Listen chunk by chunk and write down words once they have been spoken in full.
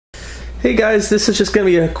Hey guys, this is just going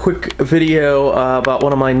to be a quick video about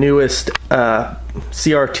one of my newest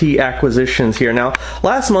CRT acquisitions here. Now,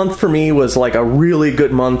 last month for me was like a really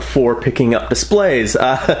good month for picking up displays.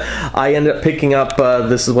 I ended up picking up,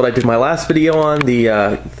 this is what I did my last video on,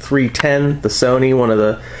 the 310, the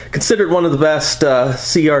Sony, considered one of the best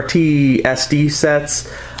CRT SD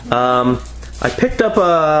sets. I picked up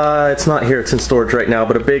it's not here, it's in storage right now,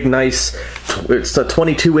 but a big, nice, it's a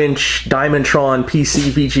 22-inch Diamondtron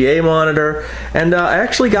PC VGA monitor, and I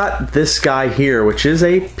actually got this guy here, which is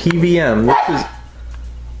a PVM. This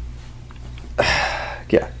is,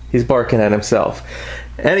 yeah, he's barking at himself.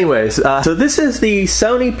 Anyways, so this is the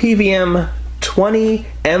Sony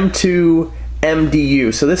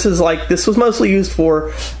PVM-20M2MDU. So this was mostly used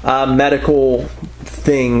for medical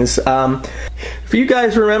things. If you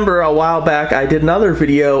guys remember, a while back I did another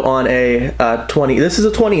video on a 20. This is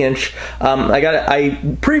a 20-inch. I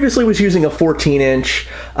previously was using a 14-inch,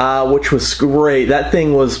 which was great. That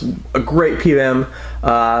thing was a great PVM.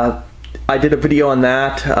 I did a video on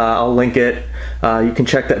that. I'll link it. You can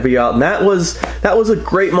check that video out. And that was a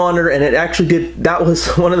great monitor, and it actually did. That was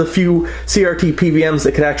one of the few CRT PVMs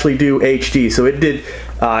that could actually do HD. So it did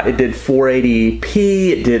 480p,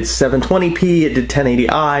 it did 720p, it did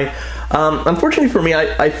 1080i. Unfortunately for me,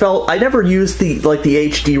 I never used the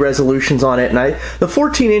HD resolutions on it, and the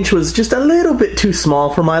 14-inch was just a little bit too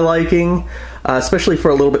small for my liking, especially for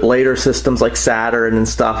a little bit later systems like Saturn and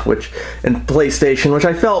stuff, and PlayStation, which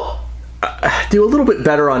I felt do a little bit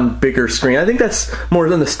better on bigger screen. I think that's more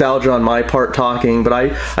than nostalgia on my part talking, but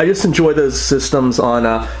I just enjoy those systems on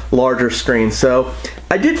a larger screen. So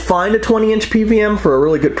I did find a 20-inch PVM for a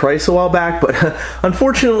really good price a while back, but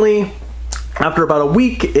unfortunately, after about a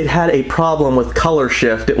week, it had a problem with color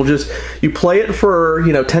shift. It will just, you play it for,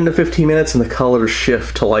 10 to 15 minutes and the colors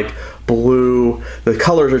shift to like blue. The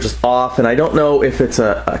colors are just off, and I don't know if it's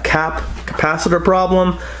a capacitor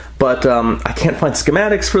problem, but I can't find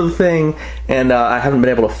schematics for the thing, and I haven't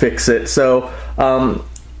been able to fix it. So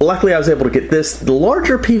luckily I was able to get this. The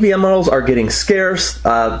larger PVM models are getting scarce.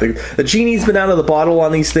 The genie's been out of the bottle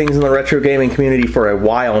on these things in the retro gaming community for a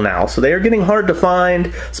while now, so they are getting hard to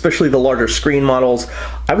find, especially the larger screen models.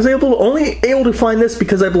 I was only able to find this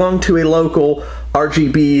because I belong to a local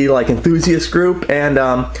RGB enthusiast group, and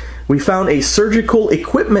we found a surgical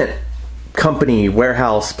equipment company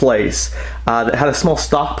warehouse place that had a small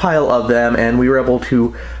stockpile of them, and we were able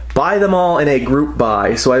to buy them all in a group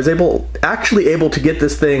buy. So I was actually able to get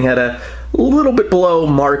this thing at a little bit below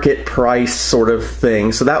market price sort of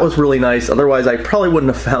thing. So that was really nice. Otherwise, I probably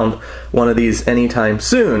wouldn't have found one of these anytime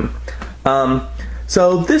soon.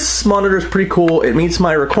 So this monitor is pretty cool. It meets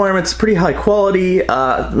my requirements. Pretty high quality.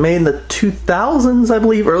 Made in the 2000s, I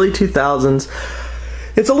believe, early 2000s.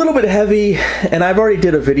 It's a little bit heavy, and I've already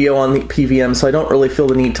did a video on the PVM, so I don't really feel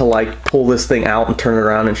the need to pull this thing out and turn it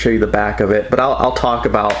around and show you the back of it, but I'll talk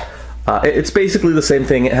about, it's basically the same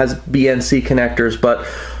thing. It has BNC connectors, but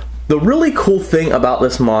the really cool thing about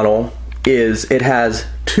this model is it has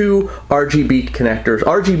two RGB connectors,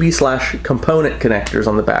 RGB/component connectors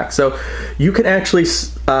on the back. So you can actually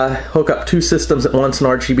hook up two systems at once in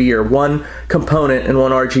RGB, or one component and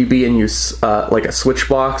one RGB, and use like a switch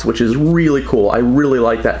box, which is really cool. I really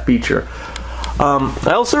like that feature.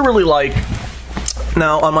 I also really like,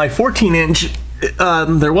 now on my 14-inch,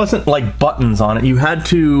 there wasn't buttons on it. You had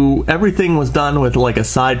to, everything was done with a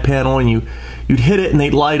side panel, and you'd hit it and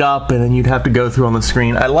they'd light up, and then you'd have to go through on the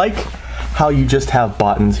screen. I like how you just have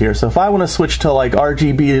buttons here. So if I want to switch to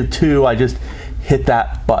RGB 2, I just hit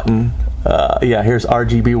that button. Yeah, here's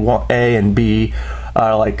RGB A and B,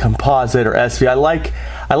 composite or SV. I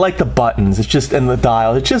like the buttons. It's just in the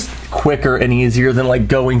dial. It's just quicker and easier than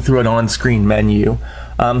going through an on-screen menu.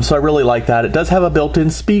 So I really like that. It does have a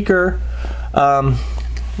built-in speaker.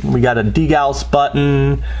 We got a degauss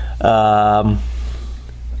button. I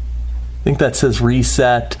think that says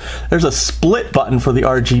reset. There's a split button for the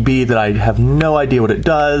RGB that I have no idea what it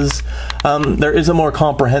does. There is a more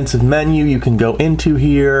comprehensive menu you can go into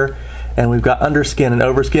here, and we've got underscan and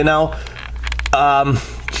overscan. Now,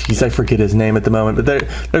 geez, I forget his name at the moment, but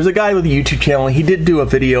there's a guy with a YouTube channel. He did do a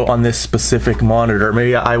video on this specific monitor.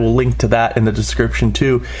 Maybe I will link to that in the description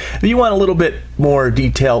too, if you want a little bit more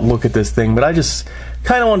detailed look at this thing. But I just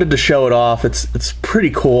kind of wanted to show it off. It's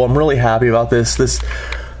pretty cool. I'm really happy about this.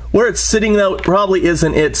 Where it's sitting, though, probably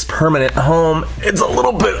isn't its permanent home. It's a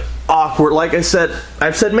little bit awkward. Like I said,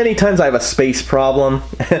 I've said many times I have a space problem.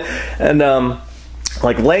 And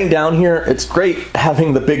laying down here, it's great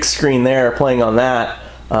having the big screen there, playing on that.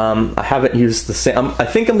 I haven't used the same. I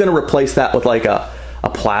think I'm going to replace that with a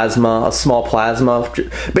a small plasma,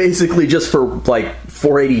 basically just for like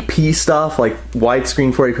 480p stuff, like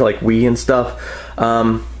widescreen 480p, like Wii and stuff.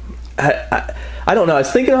 I don't know. I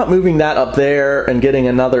was thinking about moving that up there and getting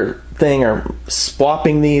another thing or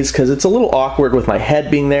swapping these, because it's a little awkward with my head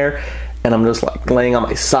being there and I'm just like laying on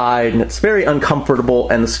my side and it's very uncomfortable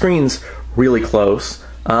and the screen's really close.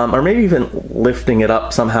 Or maybe even lifting it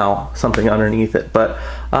up somehow, something underneath it. But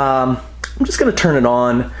I'm just going to turn it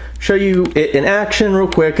on, show you it in action real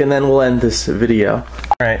quick, and then we'll end this video.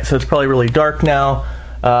 All right, so it's probably really dark now.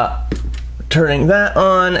 Turning that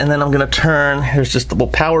on, and then I'm going to turn, here's just a little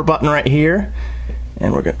power button right here,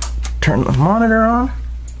 and we're going to turn the monitor on.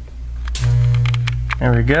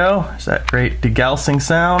 There we go. There's that great degaussing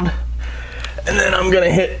sound. And then I'm going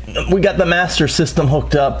to hit, we got the master system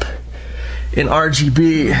hooked up in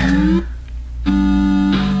RGB.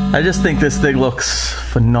 I just think this thing looks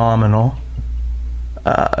phenomenal.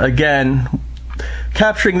 Again,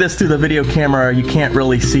 capturing this through the video camera, you can't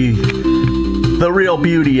really see the real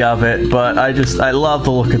beauty of it, but I love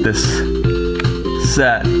the look of this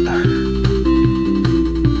set.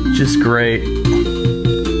 Just great.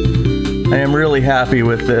 I am really happy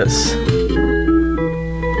with this.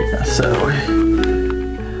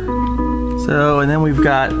 So, and then we've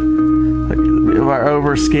got our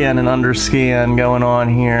overscan and underscan going on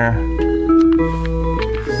here.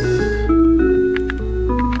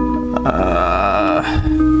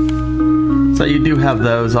 So you do have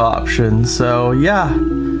those options. So yeah,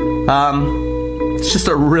 it's just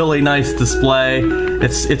a really nice display.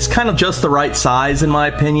 It's kind of just the right size in my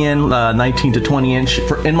opinion. 19 to 20 inch,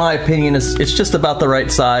 in my opinion, it's just about the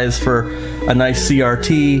right size for a nice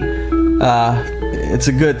CRT. It's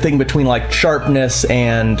a good thing between like sharpness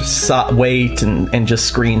and weight and just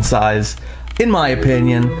screen size, in my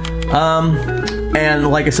opinion. And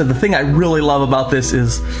like I said, the thing I really love about this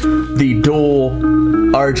is the dual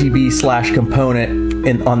RGB /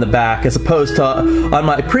 component on the back, as opposed to on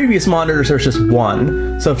my previous monitors there's just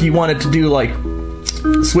one. So if you wanted to do like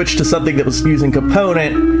switch to something that was using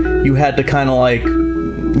component, you had to kind of like,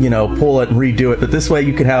 you know, pull it and redo it. But this way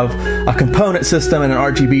you could have a component system and an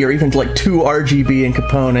RGB, or even like 2 RGB and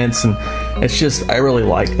components, and it's just, I really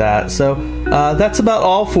like that. So that's about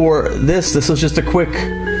all for this. This was just a quick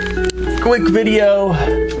video,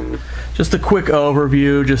 just a quick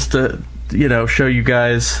overview, just to, you know, show you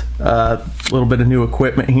guys a little bit of new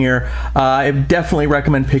equipment here. I definitely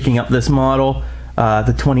recommend picking up this model,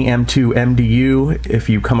 the 20M2MDU, if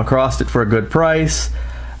you come across it for a good price.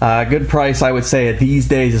 Good price, I would say, these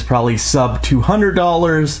days is probably sub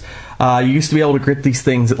 $200. You used to be able to get these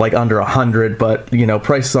things at like under $100, but you know,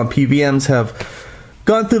 prices on PVMs have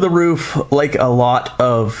gone through the roof, like a lot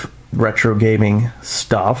of retro gaming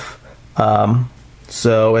stuff.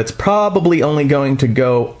 So it's probably only going to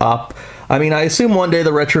go up. I mean, I assume one day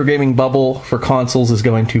the retro gaming bubble for consoles is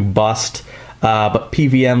going to bust, but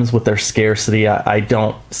PVMs with their scarcity, I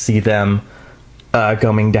don't see them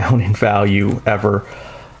going down in value ever.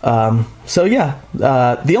 So yeah,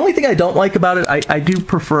 the only thing I don't like about it, I do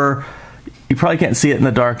prefer, you probably can't see it in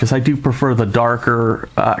the dark, because I do prefer the darker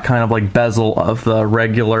kind of like bezel of the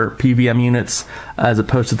regular PVM units, as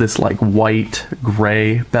opposed to this like white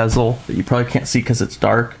gray bezel that you probably can't see because it's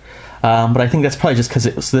dark. But I think that's probably just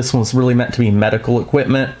because this one's really meant to be medical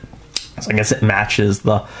equipment. So I guess it matches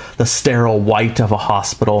the sterile white of a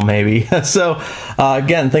hospital, maybe. So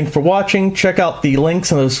again, thanks for watching. Check out the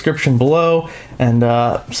links in the description below, and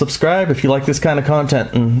subscribe if you like this kind of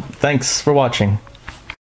content. And thanks for watching.